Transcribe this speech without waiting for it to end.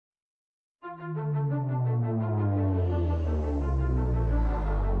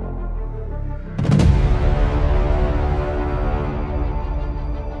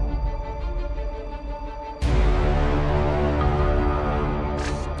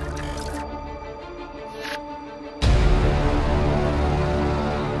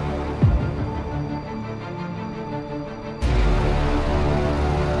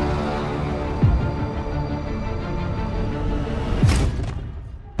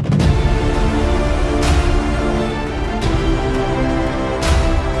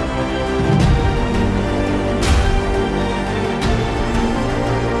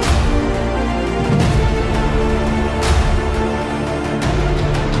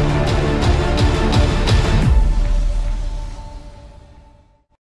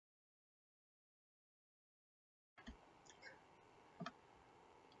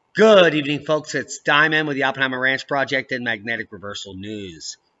Good evening, folks. It's Diamond with the Oppenheimer Ranch Project and Magnetic Reversal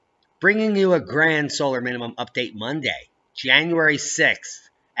News. Bringing you a grand solar minimum update Monday, January 6th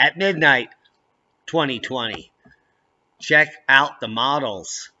at midnight, 2020. Check out the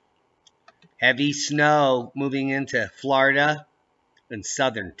models. Heavy snow moving into Florida and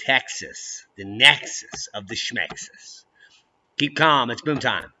southern Texas, the nexus of the schmexus. Keep calm, it's boom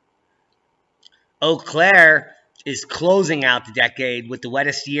time. Eau Claire is closing out the decade with the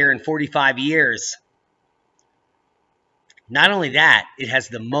wettest year in 45 years. Not only that, it has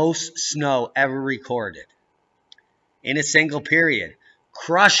the most snow ever recorded in a single period,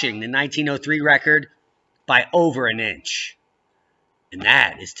 crushing the 1903 record by over an inch. And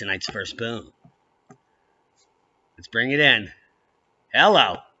that is tonight's first boom. Let's bring it in.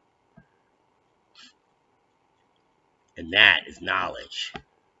 Hello. And that is knowledge.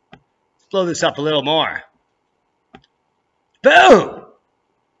 Let's blow this up a little more. Boom!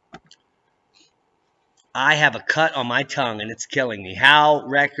 I have a cut on my tongue and it's killing me. How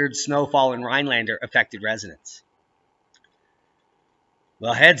record snowfall in Rhinelander affected residents.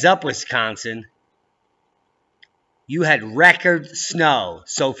 Well, heads up, Wisconsin. You had record snow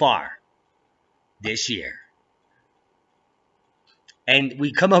so far this year. And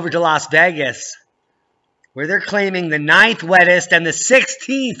we come over to Las Vegas, where they're claiming the 9th wettest and the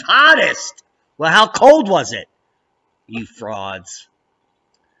 16th hottest. Well, how cold was it? You frauds.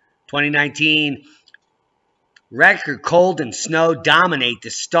 2019, record cold and snow dominate the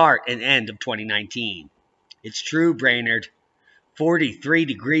start and end of 2019. It's true, Brainerd. 43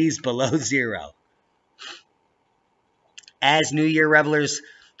 degrees below zero. As New Year revelers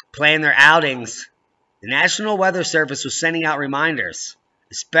plan their outings, the National Weather Service was sending out reminders,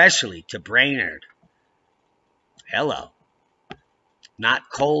 especially to Brainerd. Hello. Not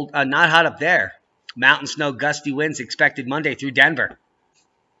cold, not hot up there. Mountain snow, gusty winds expected Monday through Denver.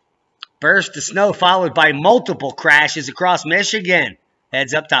 Burst of snow followed by multiple crashes across Michigan.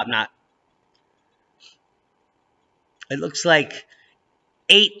 Heads up, top knot. It looks like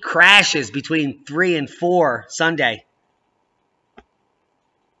 8 crashes between 3 and 4 Sunday.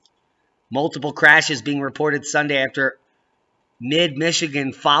 Multiple crashes being reported Sunday after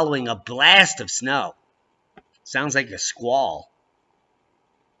mid-Michigan following a blast of snow. Sounds like a squall.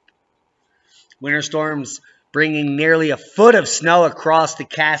 Winter storms bringing nearly a foot of snow across the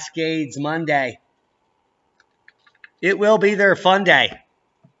Cascades Monday. It will be their fun day.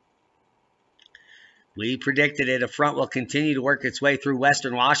 We predicted it. A front will continue to work its way through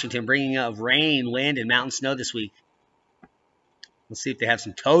western Washington, bringing up rain, wind, and mountain snow this week. Let's see if they have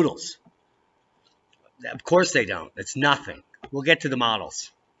some totals. Of course they don't. It's nothing. We'll get to the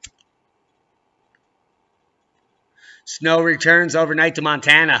models. Snow returns overnight to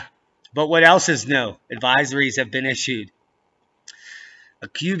Montana. But what else is new? Advisories have been issued.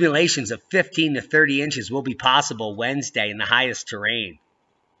 Accumulations of 15 to 30 inches will be possible Wednesday in the highest terrain.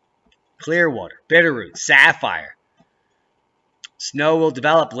 Clearwater, Bitterroot, Sapphire. Snow will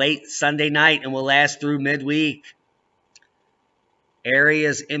develop late Sunday night and will last through midweek.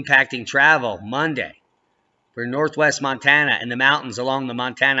 Areas impacting travel Monday for northwest Montana and the mountains along the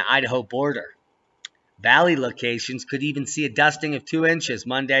Montana-Idaho border. Valley locations could even see a dusting of 2 inches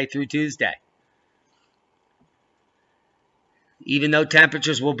Monday through Tuesday. Even though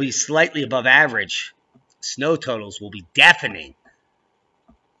temperatures will be slightly above average, snow totals will be deafening.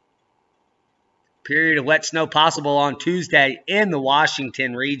 Period of wet snow possible on Tuesday in the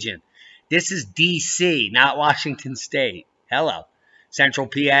Washington region. This is D.C., not Washington State. Hello. Central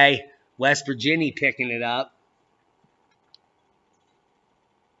PA, West Virginia picking it up.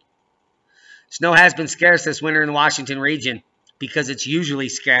 Snow has been scarce this winter in the Washington region because it's usually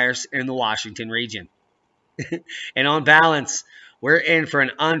scarce in the Washington region. And on balance, we're in for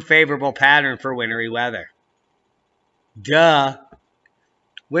an unfavorable pattern for wintry weather. Duh.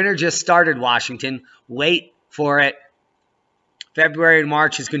 Winter just started, Washington. Wait for it. February and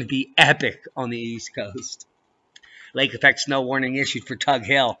March is going to be epic on the East Coast. Lake effect snow warning issued for Tug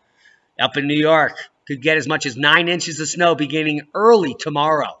Hill. Up in New York, could get as much as 9 inches of snow beginning early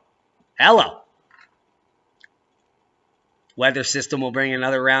tomorrow. Hello. Weather system will bring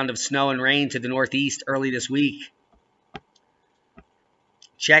another round of snow and rain to the northeast early this week.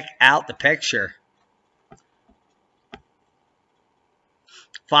 Check out the picture.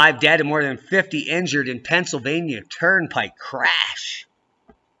 5 dead and more than 50 injured in Pennsylvania turnpike crash.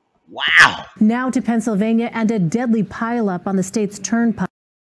 Wow. Now to Pennsylvania and a deadly pileup on the state's turnpike.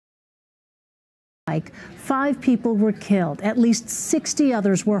 5 people were killed. At least 60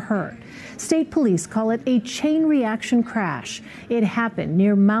 others were hurt. State police call it a chain reaction crash. It happened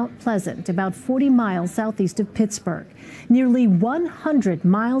near Mount Pleasant, about 40 miles southeast of Pittsburgh. Nearly 100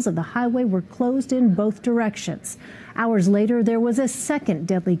 miles of the highway were closed in both directions. Hours later, there was a second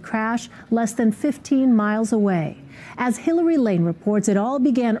deadly crash less than 15 miles away. As Hillary Lane reports, it all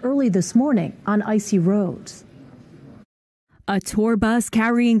began early this morning on icy roads. A tour bus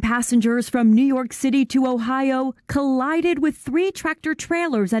carrying passengers from New York City to Ohio collided with 3 tractor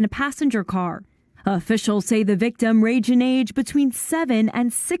trailers and a passenger car. Officials say the victim ranged in age between 7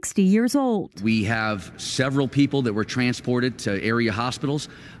 and 60 years old. We have several people that were transported to area hospitals.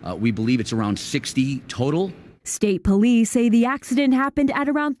 We believe it's around 60 total. State police say the accident happened at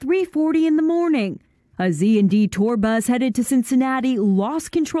around 3:40 in the morning. A Z&D tour bus headed to Cincinnati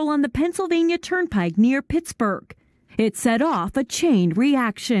lost control on the Pennsylvania Turnpike near Pittsburgh. It set off a chain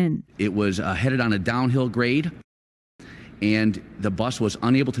reaction. It was headed on a downhill grade, and the bus was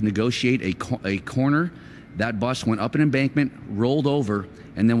unable to negotiate a corner. That bus went up an embankment, rolled over,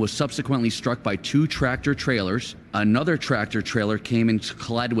 and then was subsequently struck by 2 tractor trailers. Another tractor trailer came and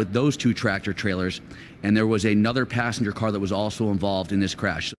collided with those 2 tractor trailers, and there was another passenger car that was also involved in this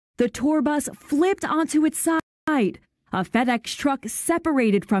crash. The tour bus flipped onto its side. A FedEx truck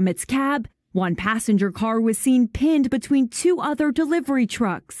separated from its cab. One passenger car was seen pinned between 2 other delivery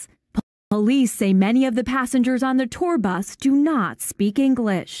trucks. Police say many of the passengers on the tour bus do not speak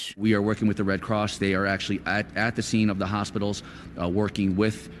English. We are working with the Red Cross. They are actually at the scene of the hospitals, working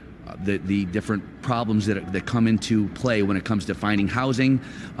with the different problems that come into play when it comes to finding housing,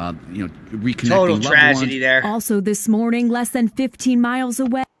 reconnecting Total loved tragedy ones. there. Also this morning, less than 15 miles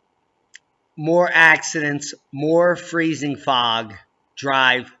away. More accidents, more freezing fog.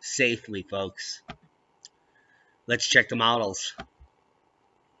 Drive safely, folks. Let's check the models.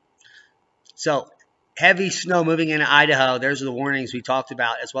 So, heavy snow moving into Idaho. There's the warnings we talked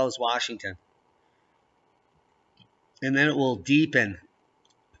about, as well as Washington. And then it will deepen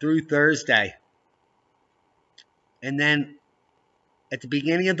through Thursday. And then at the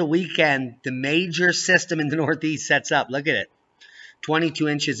beginning of the weekend, the major system in the Northeast sets up. Look at it. 22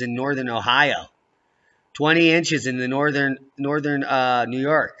 inches in northern Ohio. 20 inches in the northern New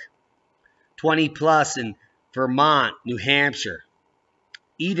York. 20 plus in Vermont, New Hampshire.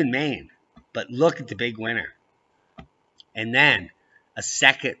 Even Maine. But look at the big winner. And then a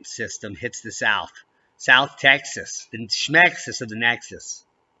second system hits the south. South Texas, the schmexus of the nexus.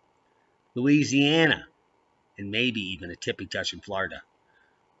 Louisiana, and maybe even a tippy touch in Florida.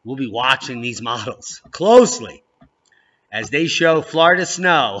 We'll be watching these models closely as they show Florida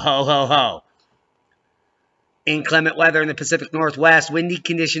snow. Ho, ho, ho. Inclement weather in the Pacific Northwest. Windy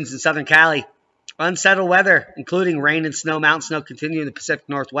conditions in Southern Cali. Unsettled weather, including rain and snow. Mountain snow continue in the Pacific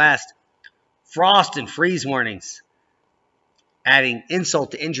Northwest. Frost and freeze warnings. Adding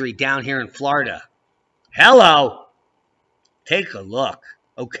insult to injury down here in Florida. Hello. Take a look.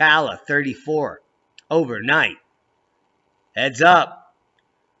 Ocala, 34. Overnight. Heads up.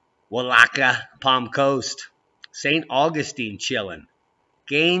 Walaka, Palm Coast. St. Augustine, chilling.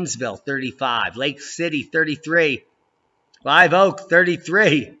 Gainesville, 35. Lake City, 33. Live Oak,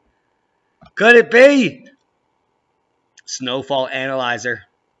 33. Could it be? Snowfall Analyzer.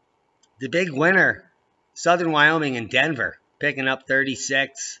 The big winner, Southern Wyoming and Denver, picking up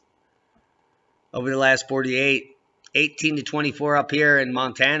 36 over the last 48. 18 to 24 up here in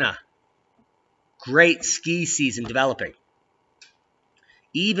Montana. Great ski season developing.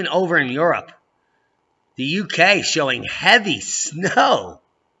 Even over in Europe, the UK showing heavy snow.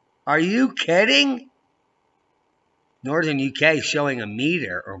 Are you kidding? Northern UK showing 1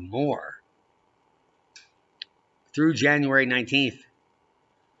 meter or more through January 19th.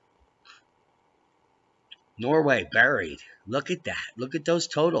 Norway buried. Look at that. Look at those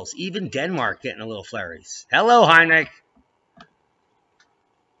totals. Even Denmark getting a little flurries. Hello, Heinrich.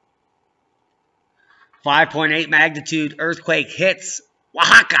 5.8 magnitude earthquake hits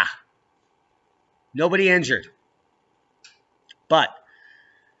Oaxaca. Nobody injured. But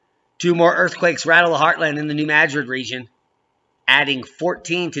 2 more earthquakes rattle the heartland in the New Madrid region, adding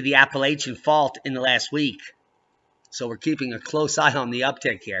 14 to the Appalachian Fault in the last week. So we're keeping a close eye on the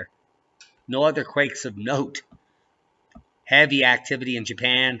uptick here. No other quakes of note. Heavy activity in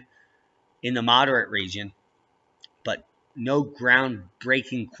Japan in the moderate region, but no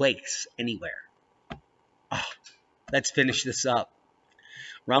ground-breaking quakes anywhere. Oh, let's finish this up.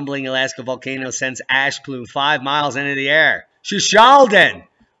 Rumbling Alaska volcano sends ash plume 5 miles into the air. Shishaldin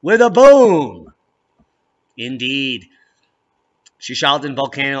with a boom. Indeed. Shishaldin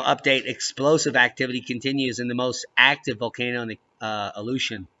volcano update. Explosive activity continues in the most active volcano in the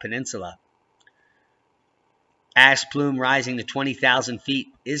Aleutian Peninsula. Ash plume rising to 20,000 feet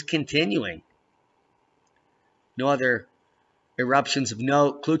is continuing. No other eruptions of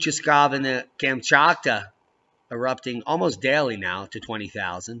note. Kluchaskov in the Kamchatka erupting almost daily now to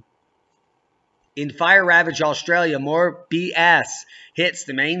 20,000. In fire-ravaged Australia, more BS hits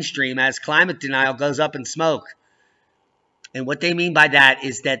the mainstream as climate denial goes up in smoke. And what they mean by that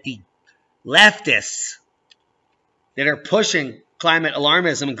is that the leftists that are pushing climate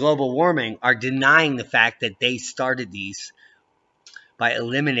alarmism and global warming are denying the fact that they started these by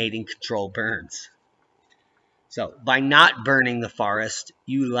eliminating controlled burns. So by not burning the forest,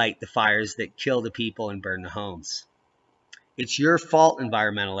 you light the fires that kill the people and burn the homes. It's your fault,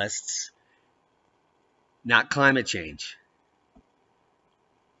 environmentalists, not climate change.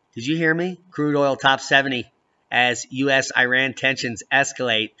 Did you hear me? Crude oil top 70 as U.S.-Iran tensions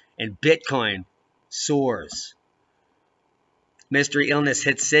escalate and Bitcoin soars. Mystery illness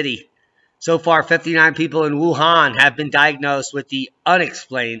hits city. So far, 59 people in Wuhan have been diagnosed with the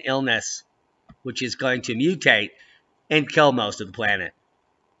unexplained illness, which is going to mutate and kill most of the planet.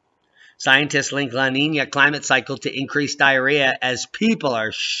 Scientists link La Nina climate cycle to increased diarrhea as people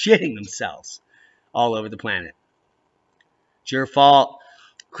are shitting themselves all over the planet. It's your fault.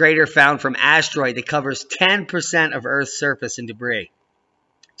 Crater found from asteroid that covers 10% of Earth's surface in debris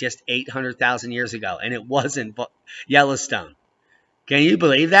just 800,000 years ago, and it wasn't Yellowstone. Can you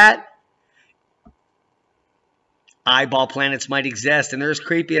believe that? Eyeball planets might exist, and they're as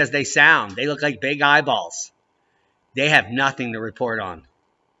creepy as they sound. They look like big eyeballs. They have nothing to report on.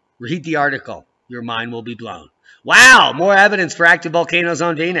 Read the article. Your mind will be blown. Wow, more evidence for active volcanoes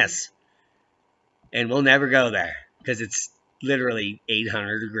on Venus. And we'll never go there because it's literally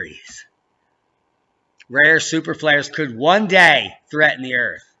 800 degrees. Rare superflares could one day threaten the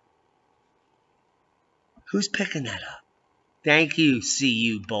Earth. Who's picking that up? Thank you,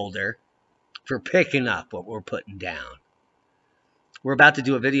 CU Boulder, for picking up what we're putting down. We're about to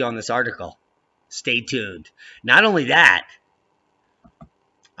do a video on this article. Stay tuned. Not only that,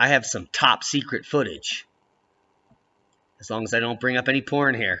 I have some top secret footage. As long as I don't bring up any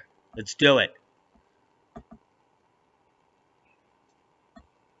porn here. Let's do it.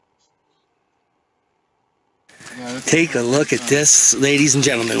 Take a look at this, ladies and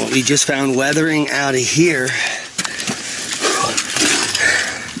gentlemen. What we just found weathering out of here.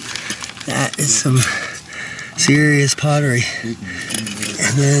 That is some serious pottery.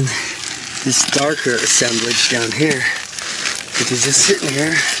 And then this darker assemblage down here, which is just sitting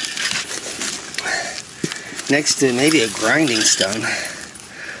here next to maybe a grinding stone.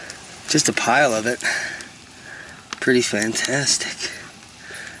 Just a pile of it. Pretty fantastic.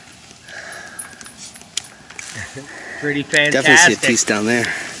 Pretty fantastic. Definitely see a piece down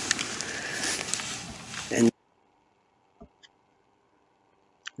there. And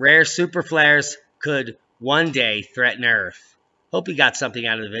rare superflares could one day threaten Earth. Hope you got something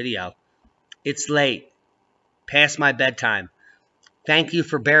out of the video. It's late. Past my bedtime. Thank you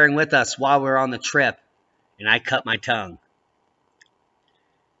for bearing with us while we're on the trip. And I cut my tongue.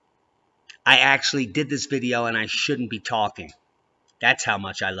 I actually did this video and I shouldn't be talking. That's how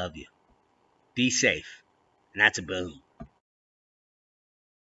much I love you. Be safe. And that's a boom.